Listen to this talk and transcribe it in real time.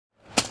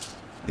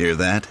Hear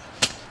that?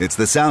 It's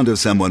the sound of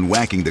someone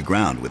whacking the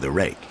ground with a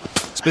rake.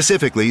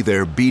 Specifically,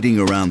 they're beating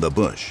around the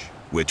bush,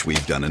 which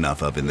we've done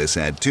enough of in this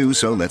ad too,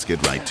 so let's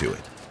get right to it.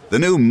 The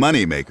new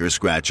Moneymaker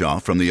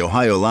scratch-off from the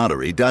Ohio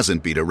Lottery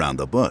doesn't beat around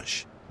the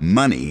bush.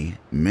 Money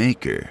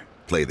Maker.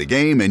 Play the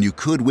game and you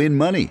could win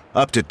money,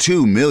 up to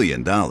 $2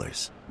 million.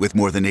 With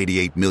more than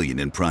 $88 million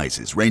in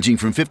prizes, ranging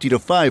from $50 to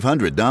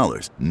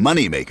 $500,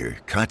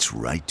 Moneymaker cuts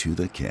right to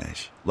the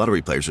cash.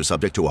 Lottery players are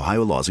subject to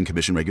Ohio laws and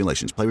commission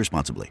regulations. Play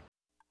responsibly.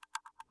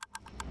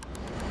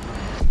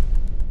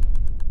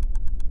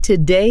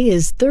 Today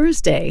is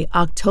Thursday,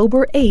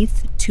 October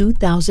 8th,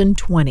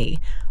 2020.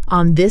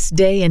 On this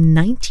day in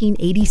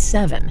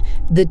 1987,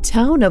 the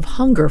town of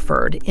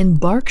Hungerford in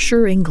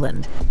Berkshire,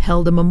 England,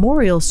 held a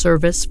memorial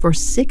service for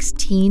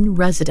 16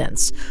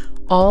 residents,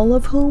 all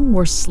of whom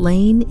were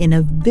slain in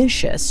a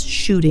vicious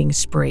shooting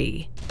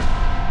spree.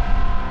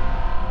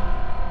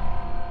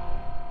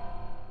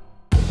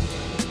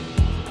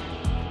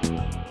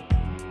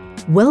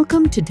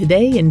 Welcome to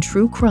Today in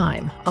True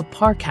Crime, a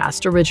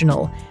Parcast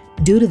original.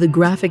 Due to the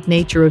graphic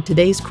nature of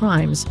today's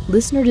crimes,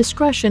 listener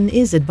discretion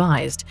is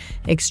advised.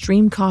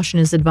 Extreme caution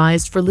is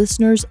advised for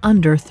listeners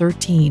under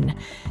 13.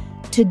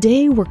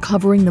 Today we're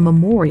covering the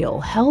memorial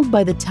held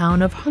by the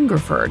town of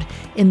Hungerford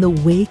in the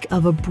wake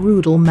of a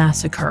brutal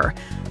massacre.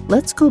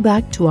 Let's go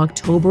back to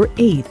October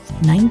 8th,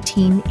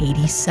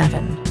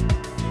 1987.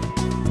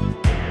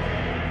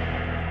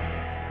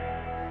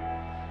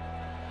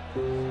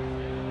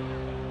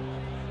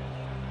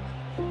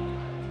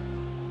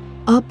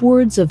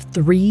 Upwards of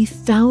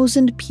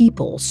 3,000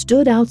 people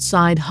stood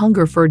outside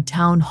Hungerford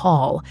Town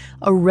Hall,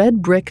 a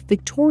red brick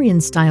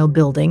Victorian-style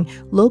building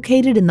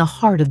located in the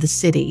heart of the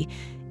city.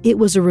 It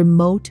was a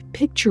remote,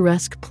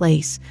 picturesque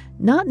place,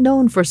 not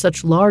known for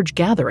such large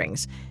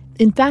gatherings.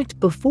 In fact,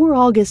 before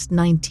August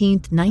 19,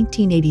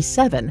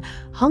 1987,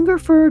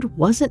 Hungerford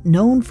wasn't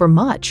known for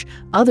much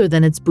other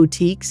than its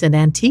boutiques and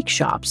antique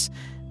shops.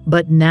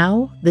 But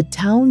now, the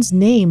town's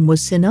name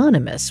was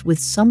synonymous with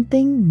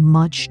something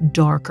much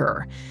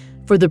darker.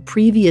 For the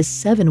previous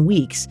 7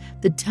 weeks,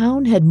 the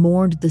town had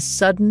mourned the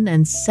sudden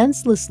and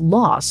senseless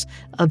loss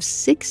of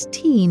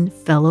 16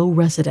 fellow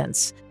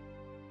residents.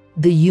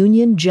 The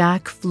Union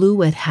Jack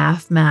flew at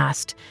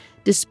half-mast.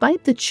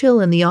 Despite the chill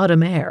in the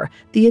autumn air,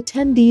 the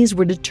attendees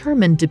were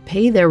determined to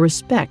pay their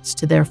respects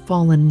to their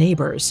fallen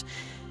neighbors.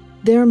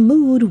 Their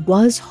mood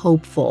was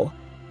hopeful.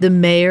 The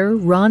mayor,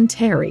 Ron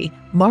Terry,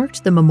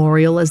 marked the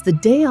memorial as the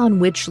day on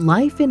which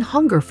life in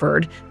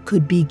Hungerford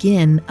could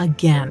begin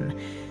again.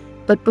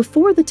 But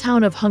before the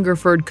town of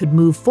Hungerford could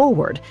move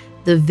forward,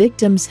 the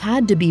victims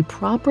had to be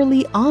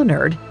properly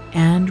honored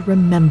and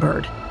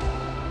remembered.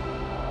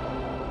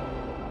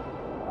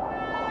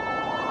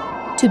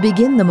 To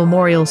begin the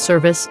memorial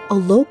service, a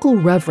local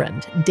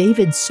reverend,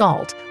 David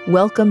Salt,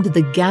 welcomed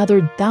the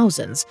gathered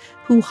thousands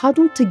who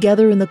huddled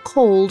together in the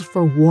cold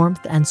for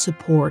warmth and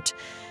support.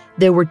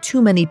 There were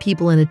too many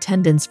people in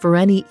attendance for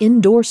any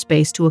indoor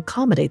space to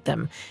accommodate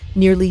them.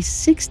 Nearly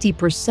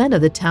 60%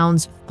 of the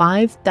town's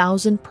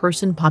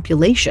 5,000-person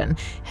population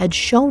had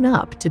shown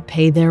up to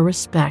pay their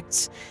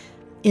respects.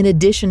 In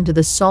addition to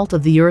the Salt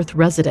of the Earth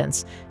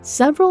residents,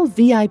 several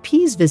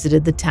VIPs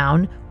visited the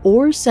town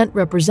or sent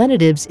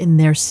representatives in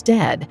their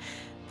stead.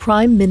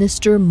 Prime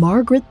Minister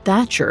Margaret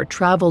Thatcher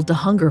traveled to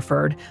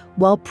Hungerford,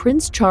 while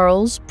Prince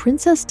Charles,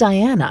 Princess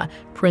Diana,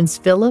 Prince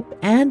Philip,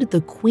 and the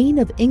Queen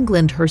of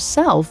England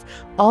herself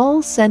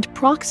all sent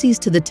proxies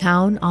to the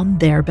town on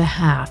their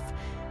behalf.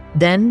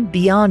 Then,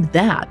 beyond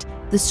that,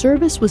 the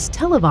service was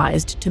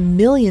televised to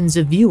millions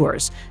of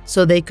viewers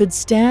so they could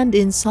stand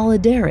in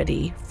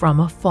solidarity from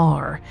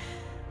afar.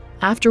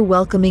 After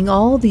welcoming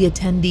all the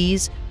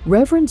attendees,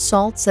 Reverend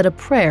Salt said a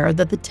prayer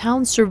that the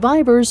town's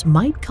survivors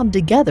might come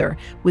together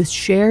with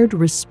shared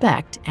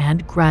respect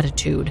and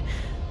gratitude.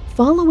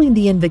 Following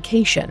the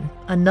invocation,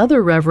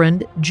 another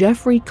Reverend,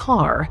 Jeffrey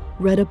Carr,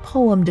 read a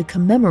poem to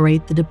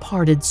commemorate the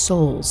departed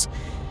souls.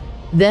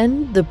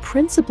 Then, the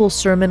principal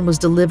sermon was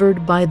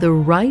delivered by the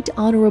Right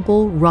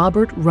Honorable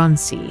Robert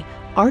Runcie,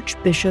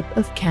 Archbishop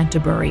of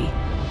Canterbury.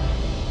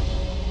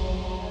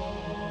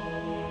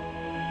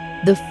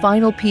 The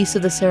final piece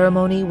of the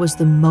ceremony was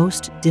the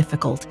most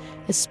difficult,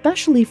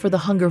 especially for the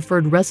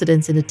Hungerford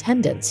residents in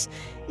attendance.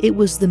 It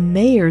was the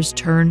mayor's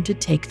turn to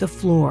take the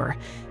floor.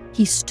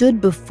 He stood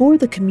before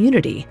the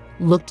community,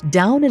 looked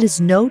down at his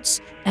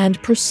notes,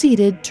 and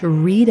proceeded to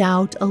read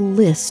out a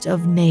list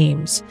of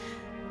names.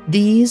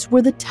 These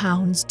were the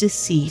town's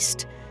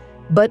deceased.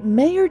 But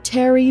Mayor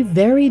Terry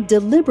very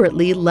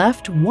deliberately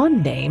left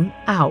one name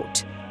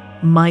out: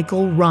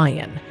 Michael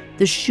Ryan,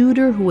 the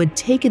shooter who had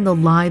taken the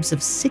lives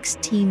of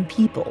 16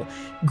 people,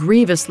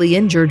 grievously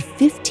injured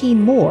 15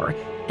 more,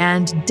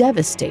 and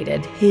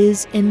devastated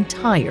his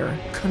entire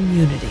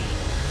community.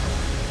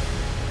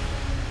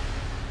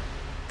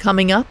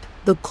 Coming up,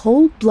 the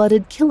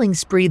cold-blooded killing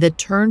spree that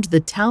turned the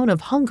town of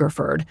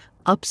Hungerford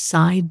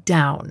upside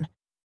down.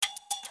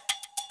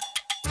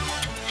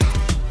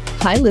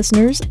 Hi,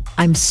 listeners.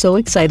 I'm so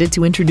excited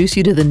to introduce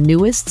you to the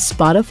newest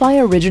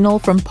Spotify original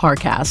from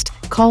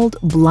Parcast called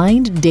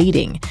Blind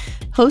Dating.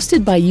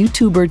 Hosted by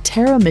YouTuber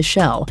Tara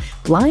Michelle,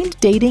 blind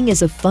dating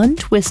is a fun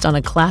twist on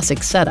a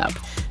classic setup.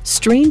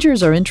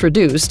 Strangers are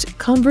introduced,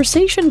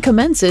 conversation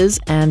commences,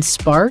 and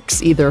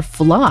sparks either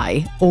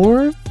fly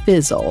or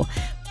fizzle.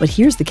 But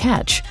here's the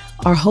catch.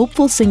 Our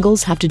hopeful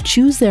singles have to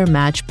choose their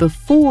match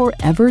before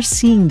ever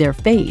seeing their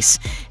face.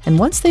 And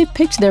once they've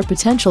picked their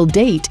potential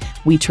date,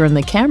 we turn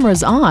the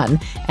cameras on,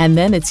 and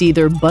then it's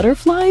either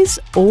butterflies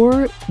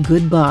or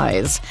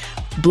goodbyes.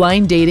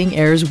 Blind Dating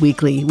airs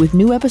weekly with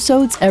new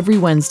episodes every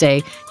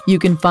Wednesday. You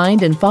can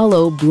find and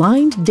follow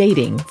Blind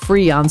Dating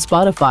free on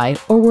Spotify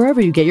or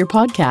wherever you get your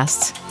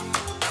podcasts.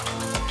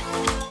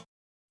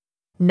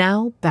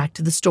 Now, back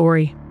to the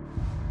story.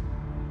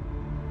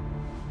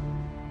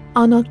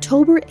 On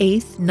October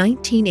 8,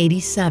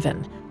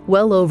 1987,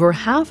 well over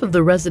half of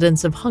the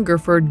residents of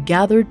Hungerford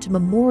gathered to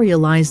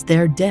memorialize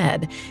their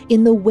dead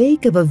in the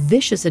wake of a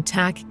vicious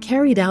attack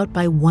carried out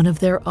by one of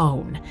their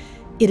own.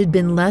 It had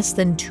been less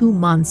than 2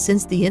 months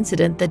since the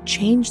incident that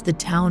changed the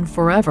town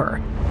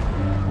forever.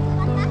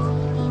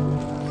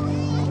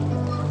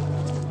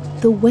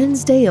 The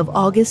Wednesday of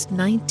August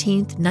 19,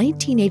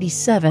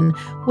 1987,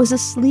 was a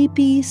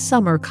sleepy,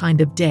 summer kind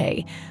of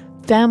day.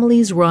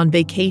 Families were on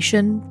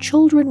vacation,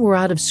 children were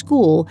out of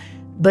school,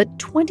 but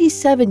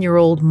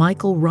 27-year-old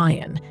Michael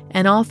Ryan,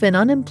 an often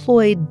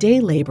unemployed day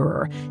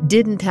laborer,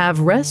 didn't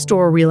have rest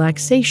or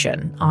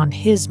relaxation on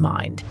his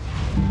mind.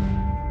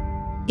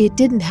 It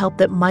didn't help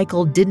that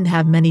Michael didn't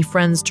have many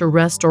friends to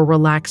rest or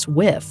relax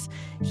with.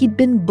 He'd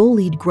been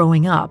bullied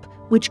growing up,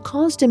 which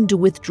caused him to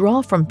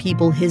withdraw from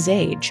people his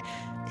age.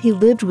 He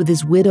lived with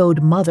his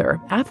widowed mother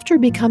after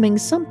becoming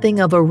something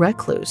of a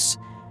recluse.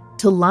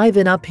 To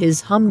liven up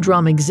his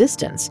humdrum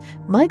existence,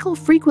 Michael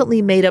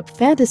frequently made up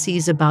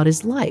fantasies about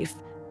his life.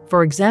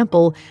 For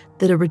example,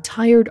 that a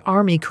retired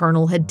army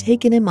colonel had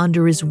taken him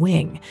under his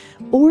wing,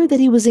 or that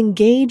he was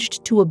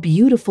engaged to a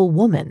beautiful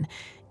woman.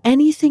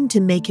 Anything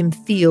to make him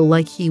feel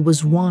like he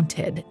was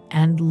wanted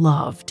and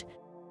loved.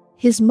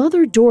 His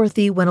mother,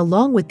 Dorothy, went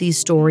along with these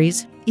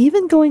stories,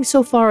 even going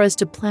so far as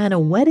to plan a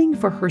wedding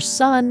for her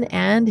son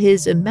and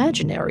his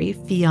imaginary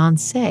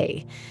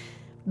fiancé.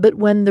 But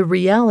when the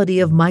reality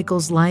of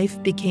Michael's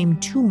life became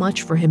too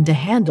much for him to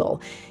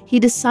handle,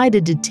 he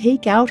decided to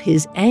take out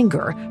his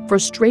anger,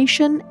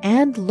 frustration,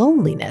 and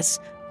loneliness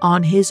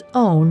on his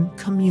own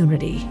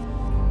community.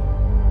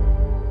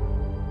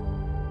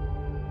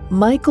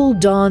 Michael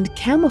donned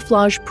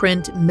camouflage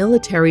print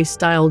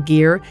military-style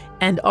gear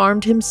and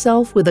armed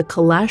himself with a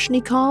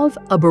Kalashnikov,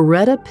 a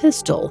Beretta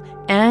pistol,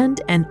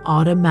 and an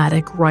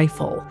automatic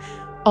rifle.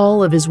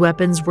 All of his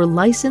weapons were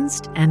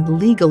licensed and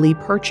legally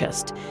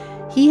purchased.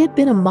 He had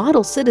been a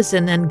model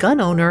citizen and gun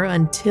owner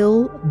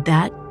until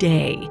that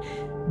day,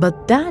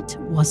 but that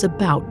was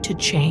about to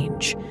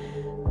change.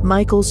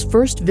 Michael's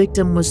first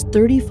victim was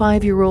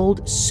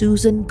 35-year-old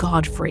Susan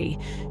Godfrey.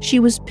 She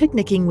was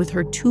picnicking with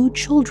her 2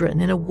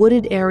 children in a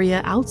wooded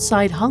area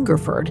outside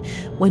Hungerford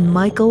when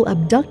Michael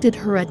abducted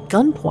her at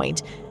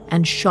gunpoint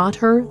and shot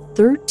her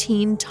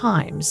 13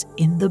 times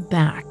in the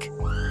back.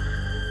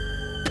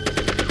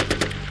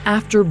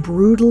 After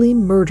brutally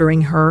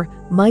murdering her,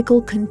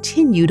 Michael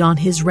continued on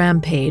his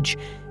rampage.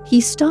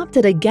 He stopped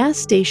at a gas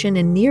station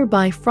in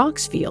nearby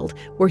Froxfield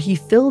where he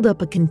filled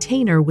up a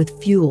container with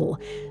fuel.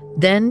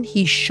 Then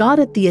he shot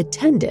at the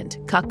attendant,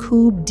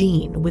 Kakub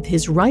Dean, with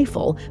his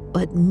rifle,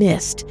 but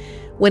missed.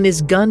 When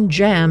his gun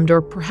jammed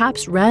or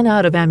perhaps ran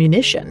out of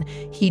ammunition,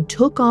 he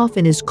took off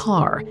in his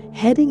car,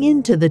 heading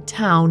into the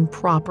town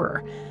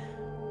proper.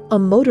 A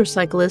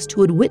motorcyclist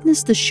who had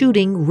witnessed the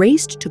shooting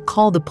raced to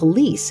call the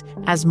police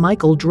as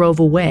Michael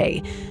drove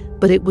away,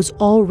 but it was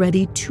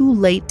already too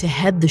late to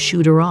head the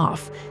shooter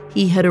off.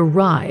 He had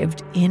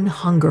arrived in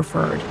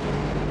Hungerford.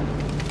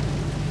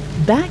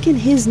 Back in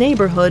his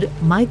neighborhood,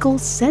 Michael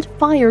set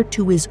fire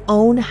to his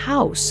own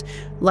house,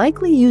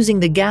 likely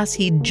using the gas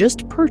he'd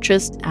just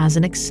purchased as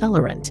an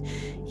accelerant.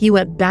 He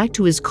went back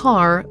to his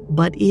car,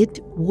 but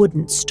it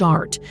wouldn't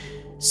start.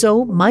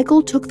 So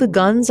Michael took the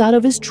guns out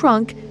of his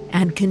trunk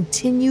and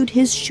continued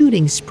his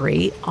shooting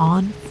spree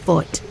on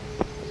foot.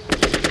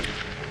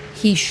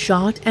 He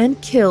shot and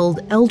killed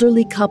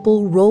elderly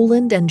couple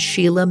Roland and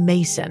Sheila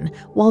Mason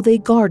while they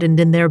gardened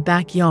in their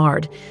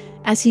backyard.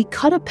 As he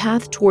cut a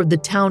path toward the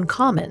town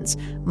commons,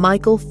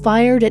 Michael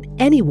fired at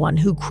anyone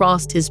who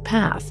crossed his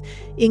path,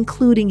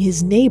 including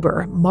his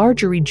neighbor,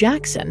 Marjorie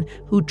Jackson,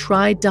 who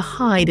tried to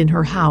hide in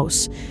her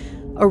house.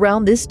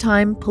 Around this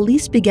time,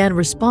 police began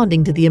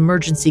responding to the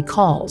emergency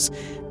calls.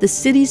 The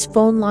city's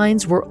phone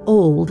lines were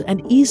old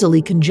and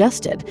easily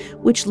congested,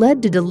 which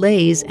led to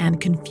delays and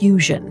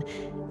confusion.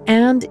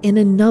 And in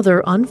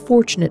another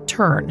unfortunate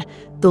turn,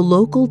 the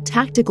local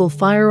tactical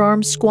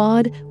firearms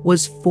squad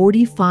was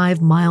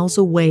 45 miles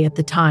away at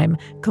the time,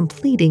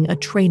 completing a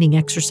training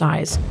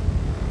exercise.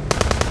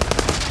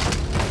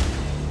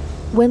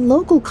 When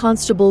local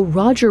constable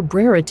Roger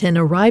Brereton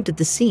arrived at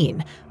the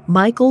scene,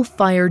 Michael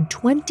fired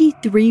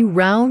 23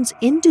 rounds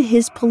into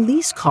his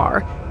police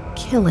car,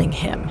 killing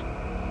him.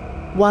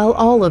 While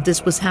all of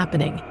this was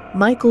happening,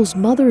 Michael's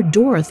mother,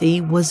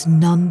 Dorothy, was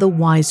none the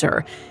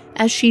wiser.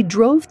 As she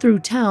drove through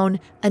town,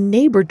 a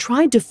neighbor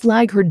tried to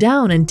flag her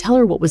down and tell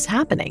her what was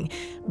happening,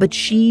 but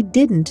she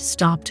didn't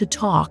stop to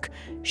talk.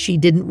 She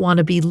didn't want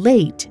to be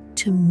late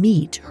to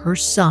meet her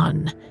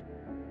son.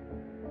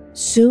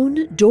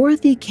 Soon,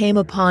 Dorothy came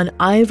upon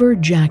Ivor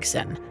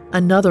Jackson,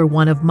 another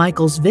one of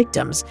Michael's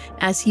victims,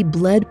 as he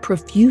bled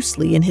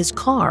profusely in his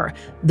car,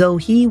 though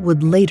he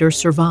would later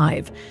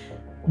survive.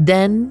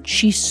 Then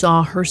she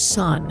saw her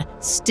son,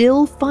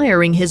 still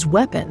firing his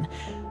weapon.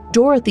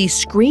 Dorothy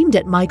screamed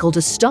at Michael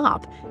to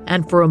stop,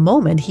 and for a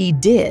moment he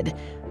did.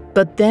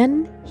 But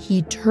then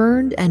he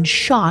turned and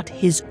shot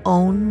his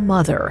own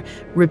mother,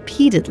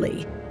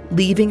 repeatedly,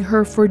 leaving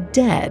her for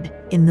dead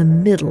in the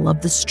middle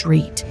of the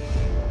street.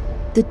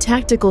 The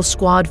tactical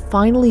squad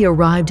finally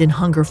arrived in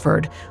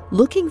Hungerford.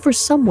 Looking for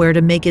somewhere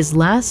to make his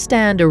last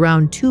stand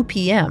around 2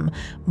 p.m.,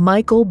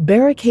 Michael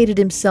barricaded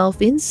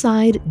himself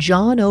inside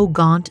John O.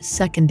 Gaunt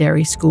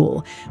Secondary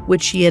School,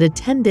 which he had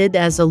attended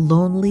as a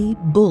lonely,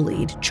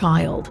 bullied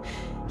child.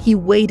 He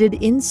waited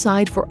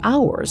inside for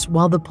hours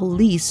while the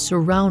police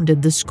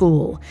surrounded the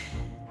school.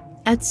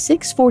 At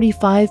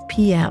 6:45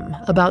 p.m.,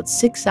 about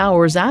 6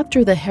 hours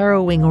after the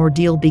harrowing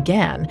ordeal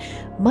began,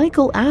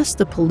 Michael asked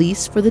the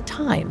police for the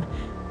time.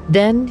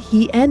 Then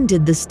he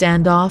ended the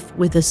standoff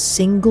with a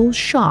single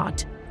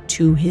shot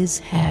to his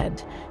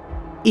head.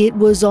 It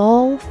was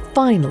all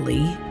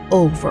finally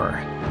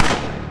over.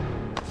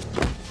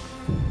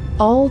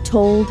 All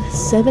told,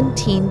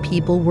 17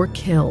 people were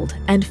killed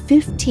and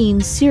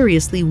 15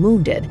 seriously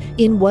wounded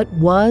in what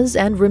was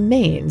and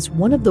remains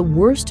one of the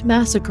worst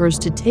massacres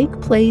to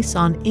take place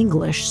on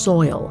English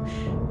soil.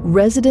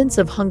 Residents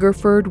of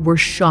Hungerford were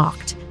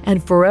shocked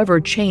and forever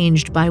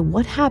changed by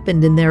what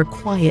happened in their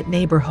quiet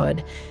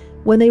neighborhood.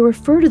 When they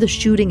refer to the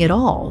shooting at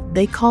all,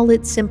 they call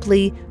it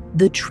simply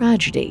the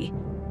tragedy.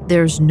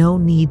 There's no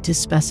need to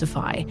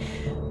specify.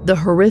 The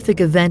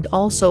horrific event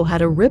also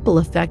had a ripple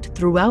effect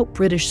throughout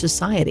British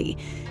society.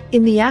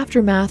 In the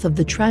aftermath of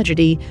the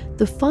tragedy,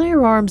 the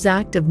Firearms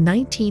Act of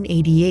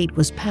 1988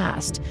 was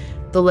passed.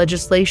 The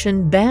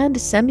legislation banned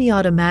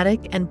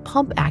semi-automatic and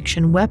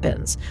pump-action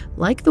weapons,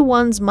 like the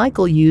ones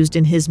Michael used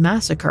in his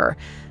massacre.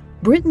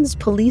 Britain's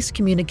police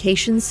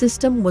communication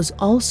system was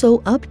also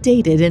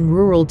updated in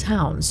rural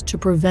towns to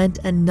prevent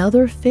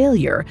another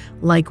failure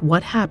like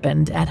what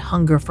happened at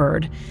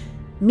Hungerford.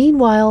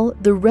 Meanwhile,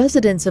 the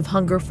residents of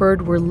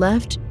Hungerford were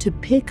left to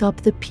pick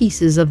up the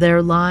pieces of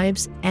their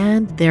lives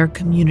and their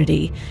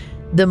community.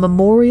 The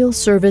memorial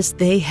service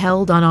they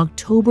held on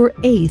October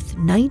 8,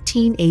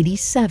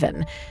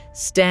 1987,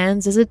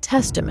 stands as a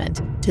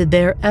testament to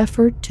their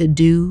effort to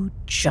do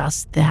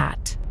just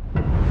that.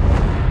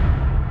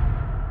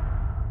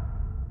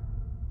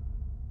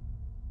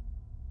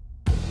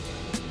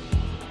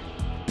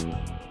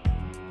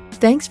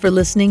 Thanks for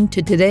listening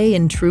to Today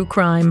in True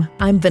Crime.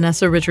 I'm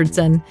Vanessa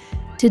Richardson.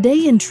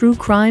 Today in True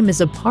Crime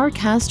is a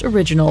Parcast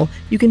original.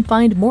 You can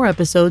find more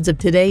episodes of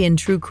Today in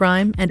True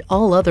Crime and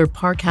all other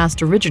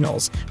Parcast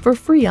originals for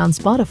free on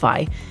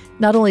Spotify.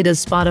 Not only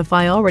does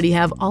Spotify already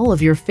have all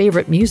of your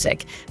favorite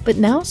music, but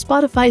now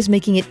Spotify is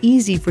making it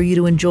easy for you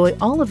to enjoy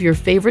all of your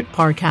favorite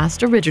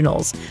Parcast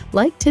originals,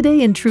 like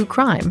Today in True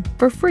Crime,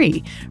 for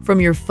free from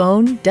your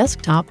phone,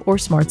 desktop, or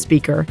smart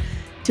speaker.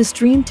 To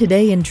stream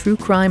Today in True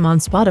Crime on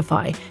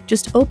Spotify,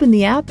 just open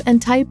the app and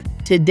type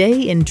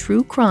Today in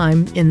True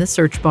Crime in the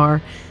search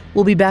bar.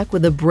 We'll be back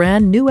with a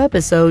brand new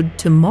episode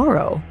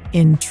tomorrow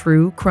in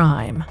True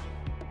Crime.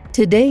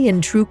 Today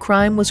in True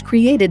Crime was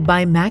created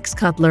by Max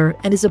Cutler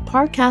and is a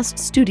Parcast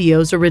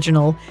Studios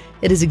original.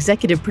 It is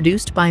executive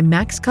produced by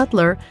Max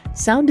Cutler,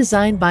 sound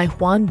designed by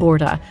Juan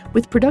Borda,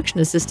 with production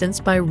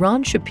assistance by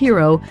Ron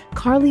Shapiro,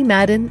 Carly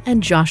Madden,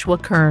 and Joshua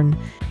Kern.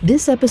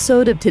 This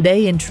episode of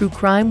Today in True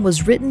Crime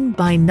was written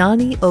by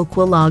Nani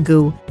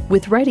Okwalagu,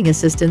 with writing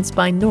assistance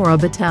by Nora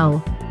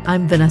Battelle.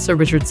 I'm Vanessa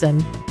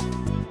Richardson.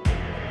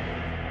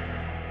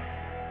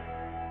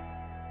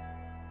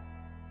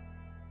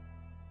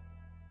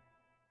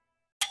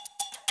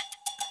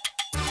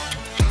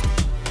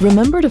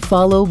 Remember to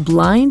follow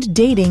Blind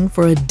Dating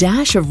for a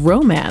dash of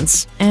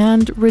romance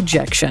and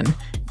rejection.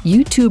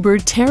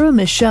 YouTuber Tara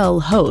Michelle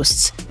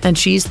hosts, and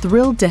she's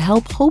thrilled to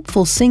help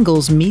hopeful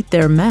singles meet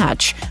their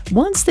match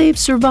once they've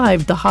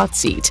survived the hot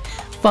seat.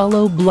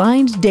 Follow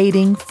Blind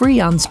Dating free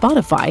on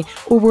Spotify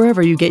or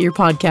wherever you get your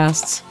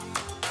podcasts.